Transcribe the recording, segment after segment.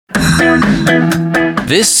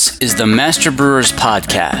This is the Master Brewers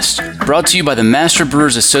Podcast, brought to you by the Master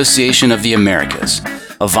Brewers Association of the Americas,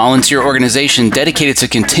 a volunteer organization dedicated to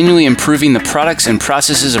continually improving the products and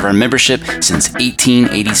processes of our membership since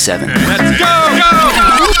 1887. Let's go!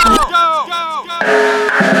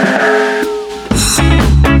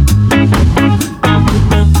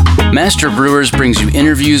 Master Brewers brings you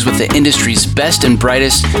interviews with the industry's best and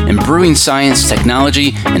brightest in brewing science,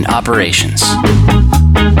 technology, and operations.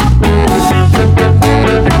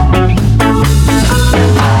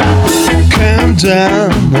 Calm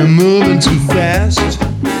down, I'm moving too fast.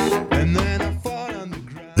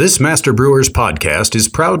 This Master Brewers podcast is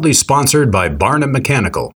proudly sponsored by Barnett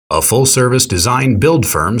Mechanical, a full-service design build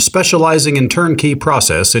firm specializing in turnkey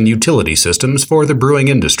process and utility systems for the brewing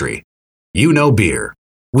industry. You know beer.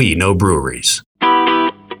 We know breweries.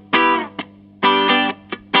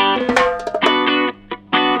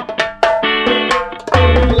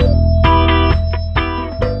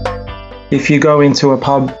 If you go into a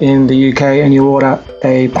pub in the UK and you order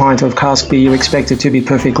a pint of cask beer, you expect it to be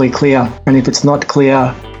perfectly clear. And if it's not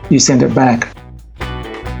clear, you send it back.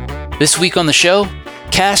 This week on the show,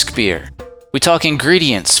 cask beer. We talk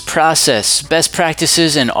ingredients, process, best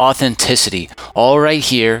practices, and authenticity, all right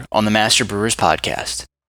here on the Master Brewers Podcast.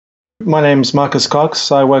 My name's Marcus Cox.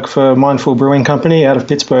 I work for Mindful Brewing Company out of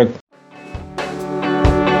Pittsburgh.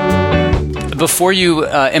 Before you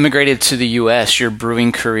immigrated to the U.S., your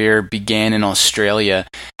brewing career began in Australia.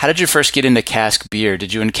 How did you first get into cask beer?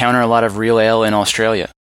 Did you encounter a lot of real ale in Australia?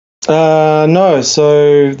 No.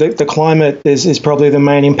 So the climate is probably the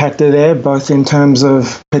main impactor there, both in terms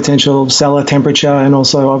of potential cellar temperature and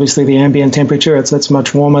also obviously the ambient temperature. It's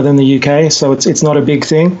much warmer than the UK, so it's not a big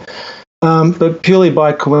thing. But purely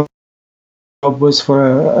by coincidence, was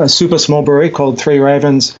for a super small brewery called Three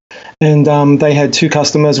Ravens, and they had two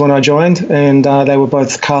customers when I joined, and they were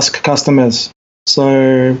both cask customers.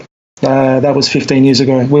 So that was 15 years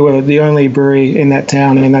ago. We were the only brewery in that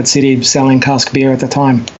town and in that city selling cask beer at the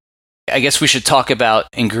time. I guess we should talk about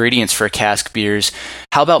ingredients for cask beers.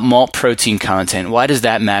 How about malt protein content? Why does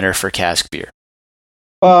that matter for cask beer?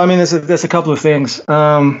 Well, I mean, there's a couple of things.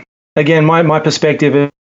 Again, my perspective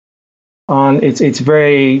is on it's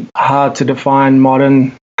very hard to define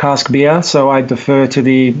modern cask beer, so I defer to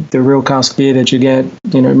the real cask beer that you get,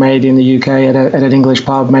 made in the UK at an English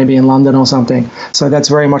pub, maybe in London or something. So that's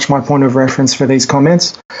very much my point of reference for these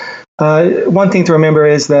comments. One thing to remember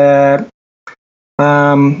is that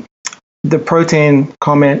the protein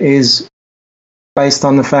comment is based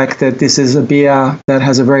on the fact that this is a beer that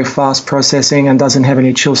has a very fast processing and doesn't have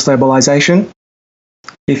any chill stabilization.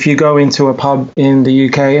 If you go into a pub in the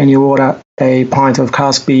UK and you order a pint of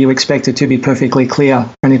cask beer, you expect it to be perfectly clear.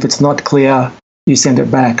 And if it's not clear, you send it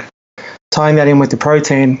back. Tying that in with the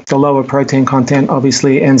protein, the lower protein content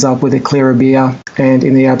obviously ends up with a clearer beer. And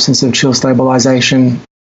in the absence of chill stabilization,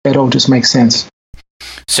 it all just makes sense.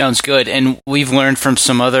 Sounds good. And we've learned from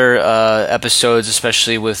some other episodes,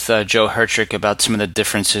 especially with Joe Hertrick, about some of the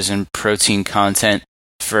differences in protein content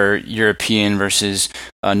for European versus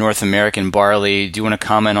North American barley. Do you want to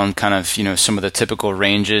comment on kind of, some of the typical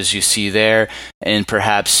ranges you see there, and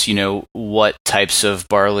perhaps, what types of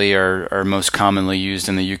barley are most commonly used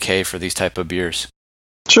in the UK for these type of beers?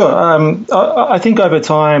 Sure. I think over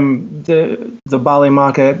time, the barley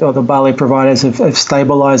market or the barley providers have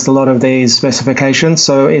stabilized a lot of these specifications.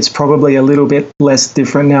 So it's probably a little bit less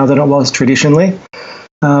different now than it was traditionally.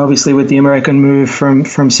 Obviously, with the American move from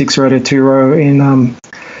 6-row to 2-row in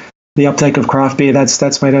the uptake of craft beer,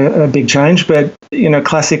 that's made a big change. But,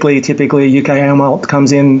 classically, typically, UK ale malt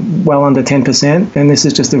comes in well under 10%. And this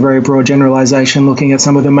is just a very broad generalization looking at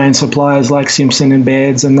some of the main suppliers like Simpson and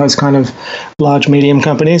Baird's and those kind of large medium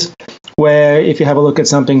companies, where if you have a look at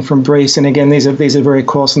something from Breese, and again, these are very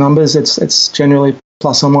coarse numbers, it's generally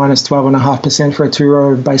plus or minus 12.5% for a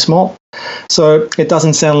 2-row base malt. So it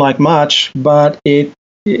doesn't sound like much, but it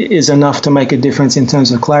is enough to make a difference in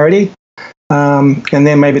terms of clarity. And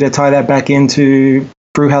then maybe to tie that back into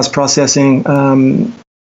brewhouse processing,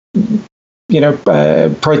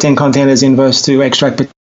 protein content is inverse to extract.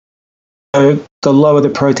 So the lower the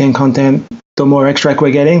protein content, the more extract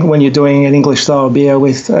we're getting. When you're doing an English style beer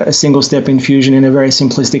with a single step infusion in a very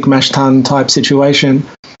simplistic mash tun type situation,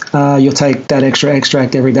 you'll take that extra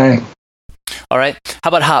extract every day. All right. How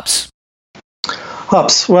about hops?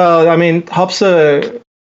 Hops. Well, I mean, hops are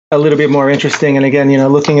a little bit more interesting. And again,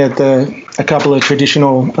 looking at a couple of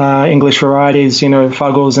traditional English varieties,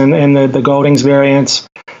 Fuggles and the Goldings variants,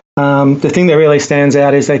 the thing that really stands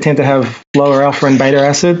out is they tend to have lower alpha and beta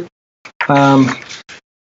acid.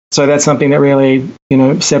 So that's something that really,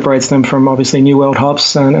 separates them from obviously New World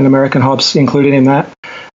hops and American hops included in that.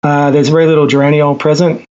 There's very little geraniol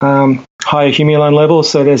present, higher humulone levels,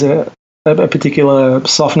 so there's a particular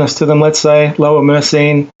softness to them, let's say, lower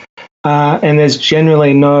myrcene, and there's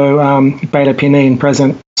generally no beta-pinene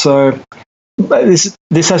present. So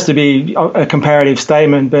this has to be a comparative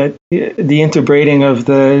statement, but the interbreeding of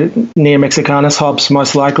the Neomexicanus hops,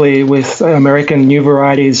 most likely with American new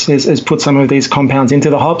varieties, has put some of these compounds into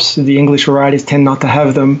the hops. The English varieties tend not to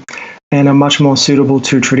have them and are much more suitable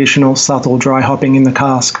to traditional subtle dry hopping in the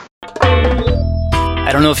cask.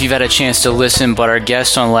 I don't know if you've had a chance to listen, but our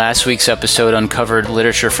guest on last week's episode uncovered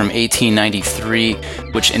literature from 1893,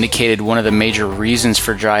 which indicated one of the major reasons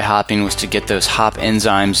for dry hopping was to get those hop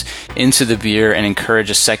enzymes into the beer and encourage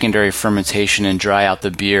a secondary fermentation and dry out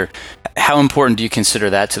the beer. How important do you consider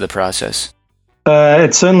that to the process?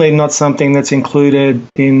 It's certainly not something that's included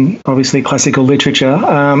in, obviously, classical literature.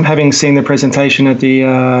 Having seen the presentation at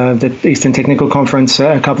the Eastern Technical Conference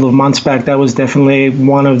a couple of months back, that was definitely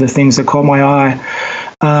one of the things that caught my eye.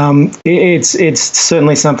 It's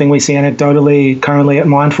certainly something we see anecdotally currently at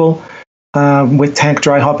Mindful with tank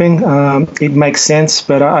dry hopping. It makes sense,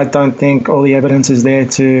 but I don't think all the evidence is there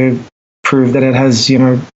to prove that it has,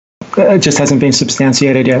 it just hasn't been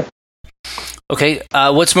substantiated yet. Okay,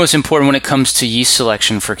 what's most important when it comes to yeast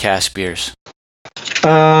selection for cask beers?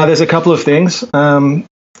 There's a couple of things.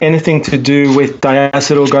 Anything to do with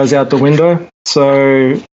diacetyl goes out the window.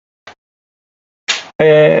 So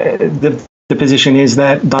the position is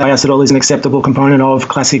that diacetyl is an acceptable component of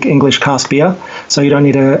classic English cask beer, so you don't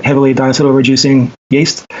need a heavily diacetyl-reducing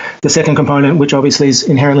yeast. The second component, which obviously is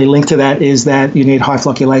inherently linked to that, is that you need high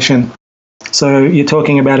flocculation. So you're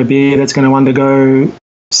talking about a beer that's going to undergo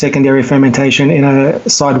secondary fermentation in a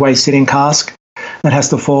sideways sitting cask that has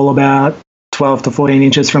to fall about 12 to 14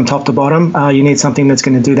 inches from top to bottom. You need something that's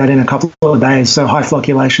going to do that in a couple of days, so high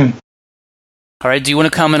flocculation. All right, do you want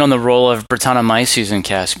to comment on the role of Brettanomyces in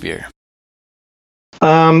cask beer?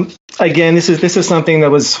 Again, this is something that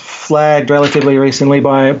was flagged relatively recently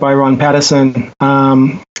by Ron Patterson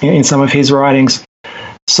in some of his writings.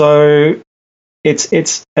 So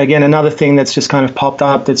it's again another thing that's just kind of popped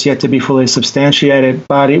up that's yet to be fully substantiated,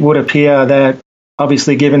 but it would appear that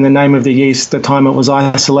obviously given the name of the yeast, the time it was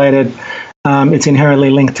isolated, it's inherently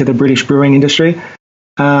linked to the British brewing industry.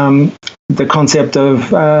 The concept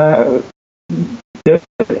of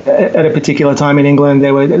at a particular time in England,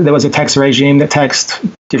 there was a tax regime that taxed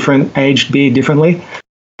different aged beer differently.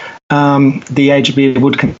 The aged beer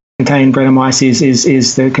would contain Brettanomyces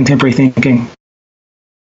is the contemporary thinking.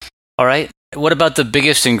 All right. What about the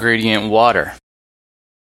biggest ingredient, water?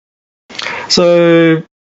 So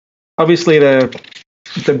obviously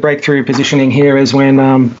the breakthrough positioning here is when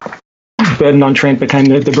Burton-on-Trent became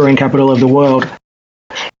the brewing capital of the world.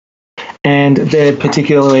 And they're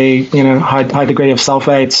particularly, high degree of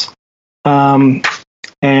sulfates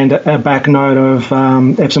and a back note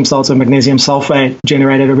of Epsom salts of magnesium sulfate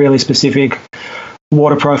generated a really specific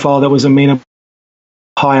water profile that was amenable to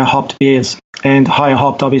higher hopped beers. And higher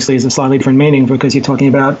hopped obviously is a slightly different meaning because you're talking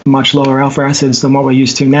about much lower alpha acids than what we're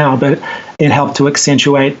used to now, but it helped to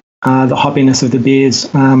accentuate the hoppiness of the beers.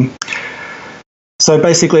 So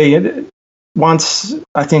basically, once,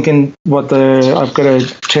 I think in I've got to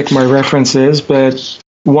check my references, but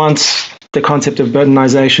once the concept of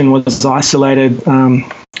Burtonization was isolated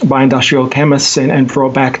by industrial chemists and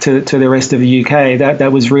brought back to the rest of the UK,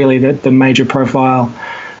 that was really the major profile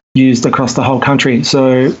used across the whole country.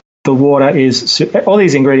 So the water all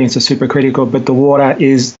these ingredients are super critical, but the water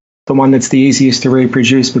is the one that's the easiest to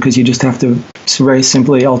reproduce because you just have to very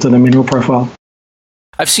simply alter the mineral profile.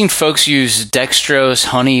 I've seen folks use dextrose,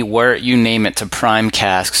 honey, wort, you name it, to prime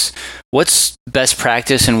casks. What's best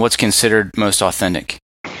practice and what's considered most authentic?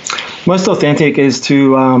 Most authentic is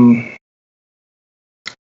to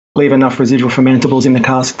leave enough residual fermentables in the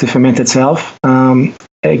cask to ferment itself.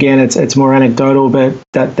 Again, it's more anecdotal, but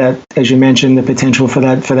that as you mentioned, the potential for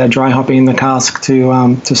that dry hopping in the cask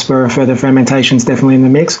to spur further fermentation is definitely in the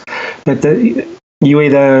mix. But you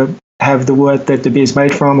either have the wort that the beer is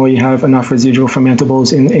made from, or you have enough residual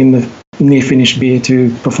fermentables in the near finished beer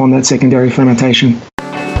to perform that secondary fermentation.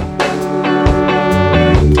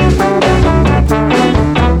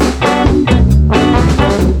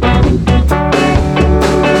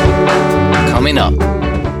 Coming up.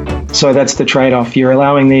 So that's the trade-off. You're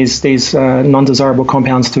allowing these non-desirable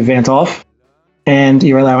compounds to vent off, and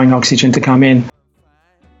you're allowing oxygen to come in.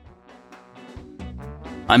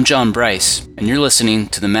 I'm John Bryce, and you're listening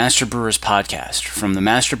to the Master Brewers Podcast from the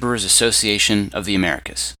Master Brewers Association of the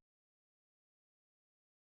Americas.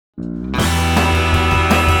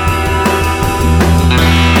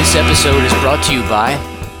 This episode is brought to you by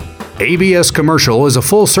ABS Commercial is a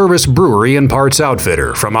full-service brewery and parts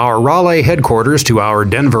outfitter. From our Raleigh headquarters to our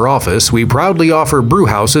Denver office, we proudly offer brew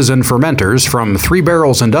houses and fermenters from 3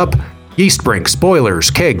 barrels and up, yeast brinks, boilers,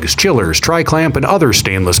 kegs, chillers, tri-clamp, and other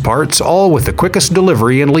stainless parts, all with the quickest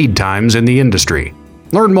delivery and lead times in the industry.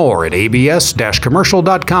 Learn more at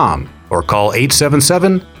abs-commercial.com or call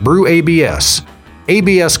 877-BREW-ABS.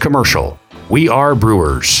 ABS Commercial. We are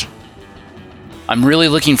brewers. I'm really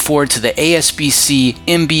looking forward to the ASBC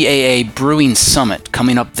MBAA Brewing Summit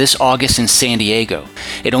coming up this August in San Diego.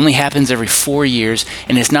 It only happens every 4 years,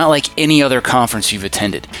 and it's not like any other conference you've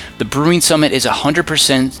attended. The Brewing Summit is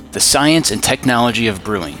 100% the science and technology of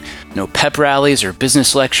brewing. No pep rallies or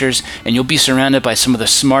business lectures, and you'll be surrounded by some of the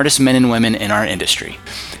smartest men and women in our industry.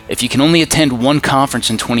 If you can only attend one conference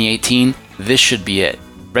in 2018, this should be it.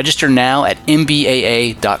 Register now at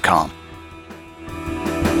mbaa.com.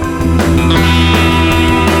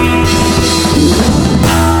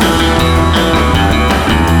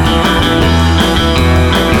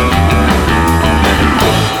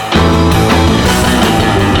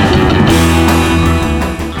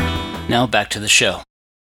 Now back to the show.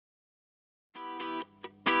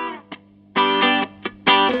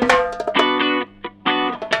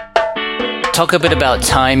 Talk a bit about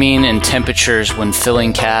timing and temperatures when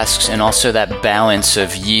filling casks, and also that balance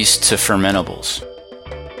of yeast to fermentables.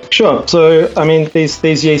 Sure. So, I mean,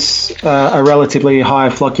 these yeasts are relatively high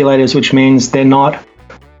flocculators, which means they're not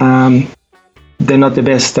the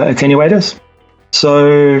best attenuators.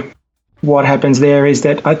 So, what happens there is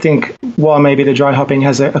that I think while maybe the dry hopping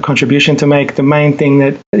has a contribution to make, the main thing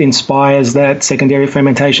that inspires that secondary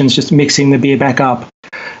fermentation is just mixing the beer back up.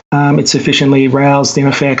 It's sufficiently roused in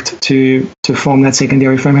effect to form that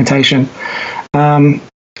secondary fermentation.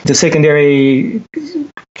 The secondary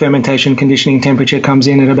fermentation conditioning temperature comes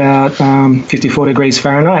in at about 54 degrees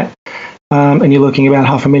Fahrenheit, and you're looking about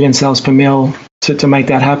 500,000 cells per mil to make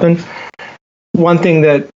that happen. One thing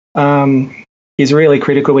that is really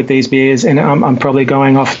critical with these beers, and I'm probably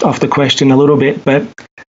going off the question a little bit, but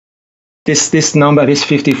this number, this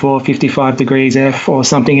 54, 55 degrees F or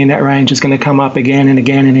something in that range is going to come up again and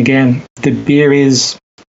again and again. The beer is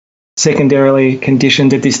secondarily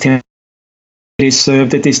conditioned at this temperature. It is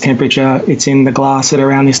served at this temperature. It's in the glass at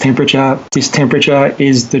around this temperature. This temperature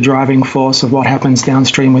is the driving force of what happens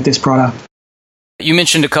downstream with this product. You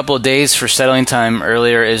mentioned a couple of days for settling time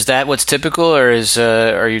earlier. Is that what's typical, or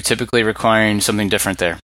are you typically requiring something different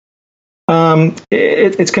there?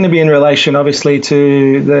 It's going to be in relation, obviously,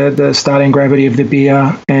 to the starting gravity of the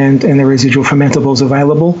beer and the residual fermentables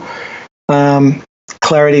available.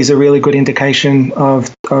 Clarity is a really good indication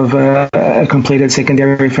of a completed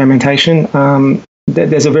secondary fermentation.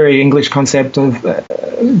 There's a very English concept of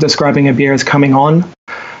describing a beer as coming on.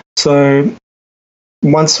 So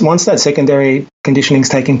once that secondary conditioning is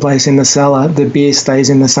taking place in the cellar, the beer stays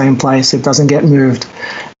in the same place. It doesn't get moved,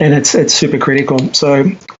 and it's super critical. So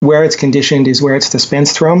where it's conditioned is where it's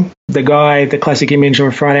dispensed from. The classic image of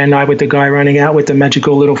a Friday night with the guy running out with the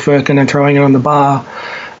magical little firkin and throwing it on the bar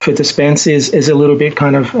for dispense is a little bit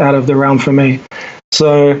kind of out of the realm for me.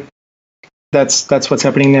 So that's what's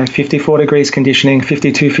happening there. 54 degrees conditioning,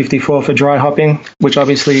 52, 54 for dry hopping, which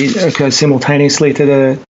obviously occurs simultaneously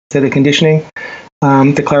to the conditioning.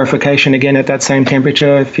 The clarification again at that same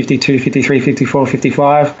temperature, 52, 53, 54,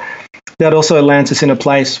 55. That also lands us in a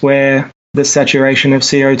place where the saturation of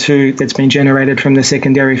CO2 that's been generated from the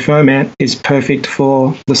secondary ferment is perfect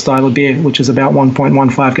for the style of beer, which is about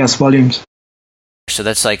 1.15 gas volumes. So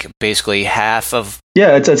that's like basically half of...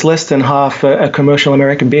 Yeah, it's less than half a commercial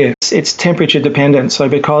American beer. It's temperature dependent. So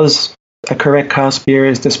because a correct cask beer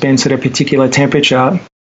is dispensed at a particular temperature,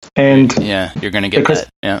 and yeah, you're going to get that.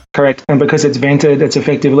 Yeah, correct. And because it's vented, it's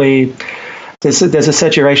effectively there's a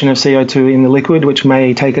saturation of CO2 in the liquid, which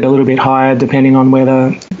may take it a little bit higher depending on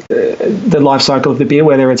whether the life cycle of the beer,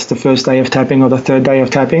 whether it's the first day of tapping or the third day of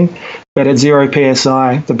tapping. But at 0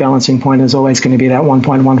 psi, the balancing point is always going to be that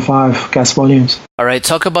 1.15 gas volumes. All right,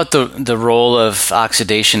 talk about the role of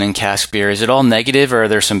oxidation in cask beer. Is it all negative, or are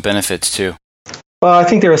there some benefits too? Well, I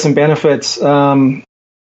think there are some benefits.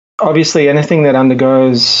 Obviously, anything that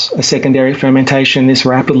undergoes a secondary fermentation this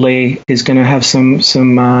rapidly is going to have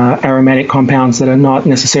some aromatic compounds that are not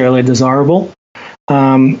necessarily desirable.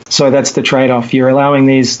 So that's the trade-off. You're allowing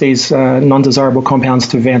these non-desirable compounds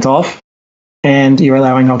to vent off, and you're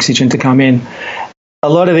allowing oxygen to come in. A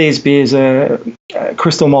lot of these beers are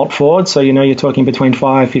crystal malt forward, so you're talking between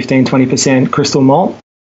 5, 15, 20% crystal malt.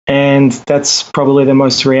 And that's probably the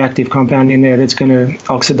most reactive compound in there that's going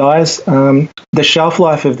to oxidize. The shelf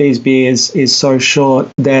life of these beers is so short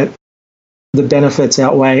that the benefits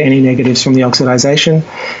outweigh any negatives from the oxidization.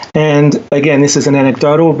 And again, this is an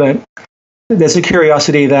anecdotal, but there's a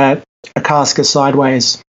curiosity that a cask is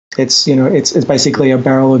sideways. It's basically a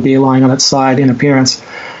barrel of beer lying on its side in appearance.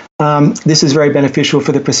 This is very beneficial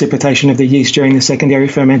for the precipitation of the yeast during the secondary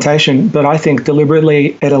fermentation, but I think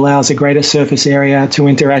deliberately it allows a greater surface area to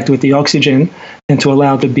interact with the oxygen and to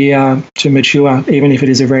allow the beer to mature, even if it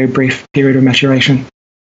is a very brief period of maturation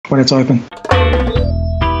when it's open.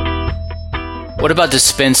 What about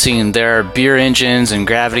dispensing? There are beer engines and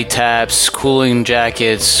gravity taps, cooling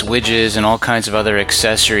jackets, widgets, and all kinds of other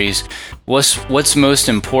accessories. What's most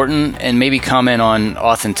important, and maybe comment on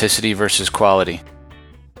authenticity versus quality?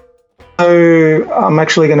 So I'm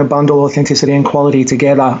actually going to bundle authenticity and quality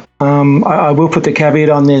together. I will put the caveat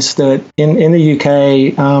on this that in the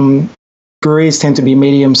UK, breweries tend to be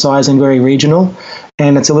medium-sized and very regional,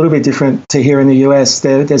 and it's a little bit different to here in the US.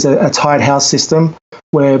 There's a tied house system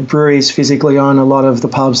where breweries physically own a lot of the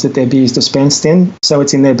pubs that their beer is dispensed in, so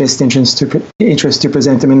it's in their best interest to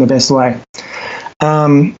present them in the best way.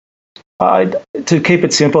 To keep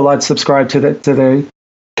it simple, I'd subscribe to the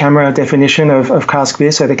CAMRA definition of cask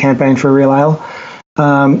beer, so the Campaign for Real Ale,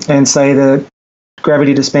 and say that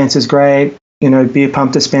gravity dispense is great, beer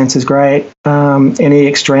pump dispense is great, any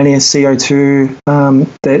extraneous CO2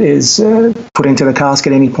 that is put into the cask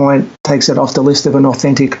at any point takes it off the list of an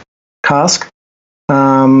authentic cask.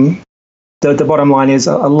 The bottom line is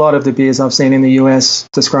a lot of the beers I've seen in the US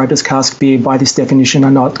described as cask beer by this definition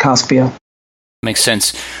are not cask beer. Makes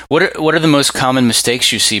sense. What are the most common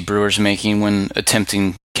mistakes you see brewers making when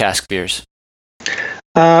attempting cask beers?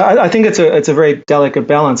 I think it's a very delicate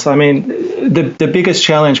balance. I mean, the biggest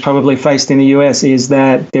challenge probably faced in the US is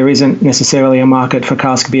that there isn't necessarily a market for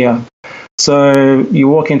cask beer. So you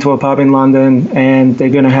walk into a pub in London and they're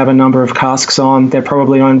going to have a number of casks on. They're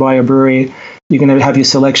probably owned by a brewery. You're going to have your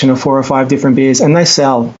selection of 4 or 5 different beers, and they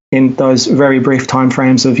sell in those very brief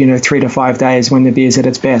timeframes of 3 to 5 days when the beer's at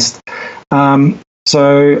its best.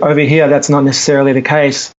 So over here, that's not necessarily the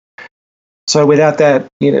case. So without that,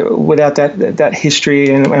 without that history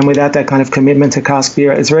and without that kind of commitment to cask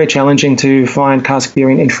beer, it's very challenging to find cask beer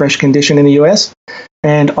in fresh condition in the US.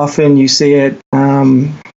 And often you see it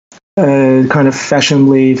kind of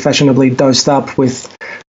fashionably dosed up with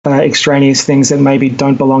extraneous things that maybe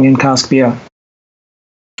don't belong in cask beer.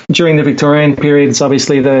 During the Victorian period, it's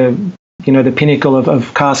obviously the pinnacle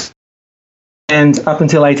of cask. And up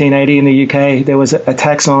until 1880 in the UK, there was a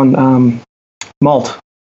tax on malt.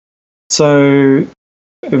 So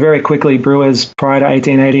very quickly, brewers prior to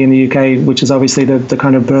 1880 in the UK, which is obviously the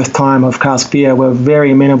kind of birth time of cask beer, were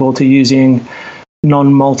very amenable to using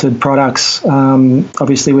non-malted products.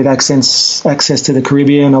 Obviously, with access to the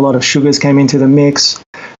Caribbean, a lot of sugars came into the mix,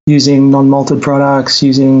 using non-malted products,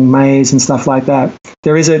 using maize and stuff like that.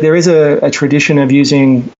 There is a tradition of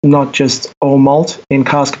using not just all malt in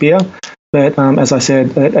cask beer, but as I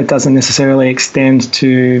said, it doesn't necessarily extend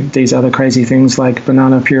to these other crazy things like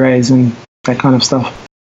banana purees and that kind of stuff.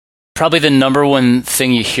 Probably the number one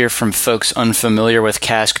thing you hear from folks unfamiliar with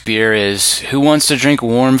cask beer is, who wants to drink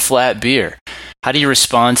warm, flat beer? How do you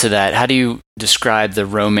respond to that? How do you describe the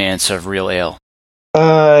romance of real ale?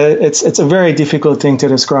 It's a very difficult thing to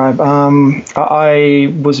describe.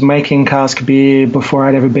 I was making cask beer before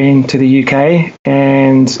I'd ever been to the UK,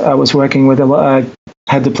 and I was working with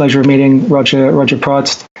had the pleasure of meeting Roger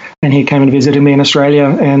Probst, and he came and visited me in Australia,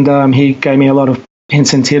 and he gave me a lot of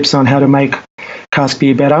hints and tips on how to make cask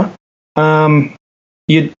beer better.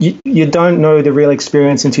 You don't know the real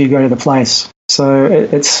experience until you go to the place. So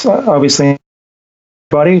it's obviously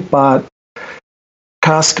body, but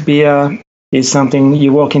cask beer is something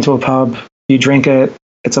you walk into a pub, you drink it,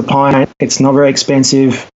 it's a pint, it's not very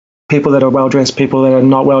expensive. People that are well-dressed, people that are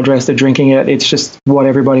not well-dressed are drinking it. It's just what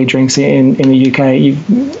everybody drinks in the UK.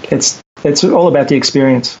 It's all about the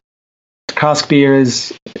experience. Cask beer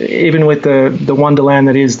is, even with the wonderland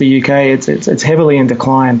that is the UK, it's heavily in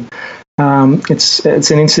decline. It's an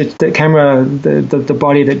the CAMRA, the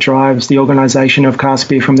body that drives the organisation of cask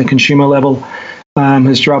beer from the consumer level,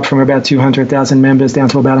 has dropped from about 200,000 members down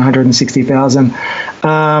to about 160,000.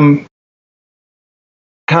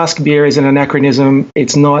 Cask beer is an anachronism.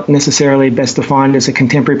 It's not necessarily best defined as a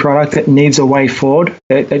contemporary product. It needs a way forward.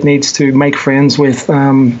 It needs to make friends with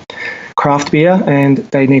craft beer, and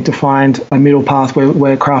they need to find a middle path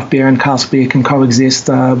where craft beer and cask beer can coexist,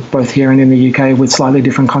 both here and in the UK, with slightly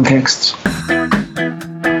different contexts.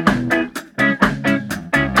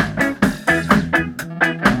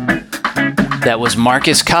 That was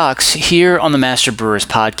Marcus Cox here on the Master Brewers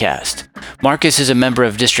Podcast. Marcus is a member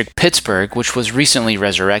of District Pittsburgh, which was recently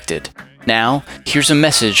resurrected. Now, here's a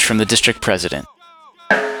message from the district president.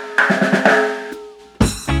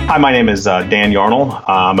 Hi, my name is Dan Yarnell.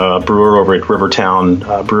 I'm a brewer over at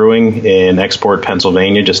Rivertown Brewing in Export,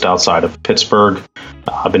 Pennsylvania, just outside of Pittsburgh.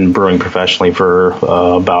 I've been brewing professionally for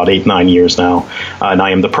about 8-9 years now, and I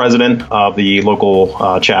am the president of the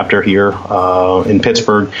local chapter here in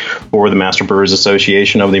Pittsburgh for the Master Brewers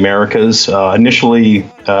Association of the Americas. Initially,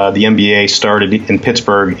 the MBA started in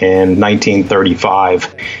Pittsburgh in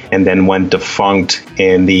 1935 and then went defunct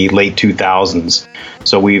in the late 2000s.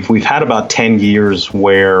 So we've had about 10 years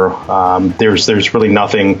where there's really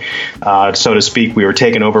nothing, so to speak. We were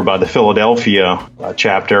taken over by the Philadelphia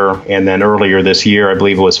chapter, and then earlier this year, I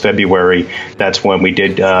believe it was February, that's when we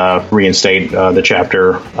did reinstate the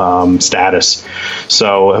chapter status.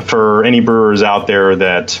 So for any brewers out there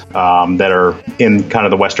that are in kind of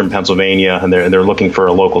the Western Pennsylvania and they're looking for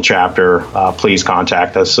a local chapter, please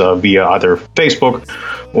contact us via either Facebook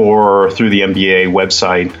or through the MBA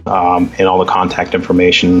website, and all the contact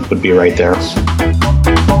information would be right there.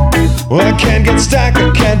 Well, I can't get stuck,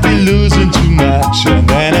 I can't be losing too much, and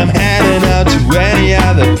then I'm heading out to any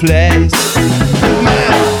other place.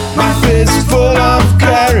 My fist full of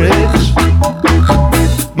courage,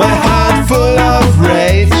 my heart full of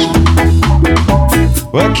rage.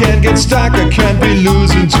 Well, I can't get stuck, I can't be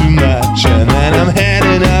losing too much, and then I'm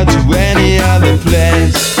heading out to any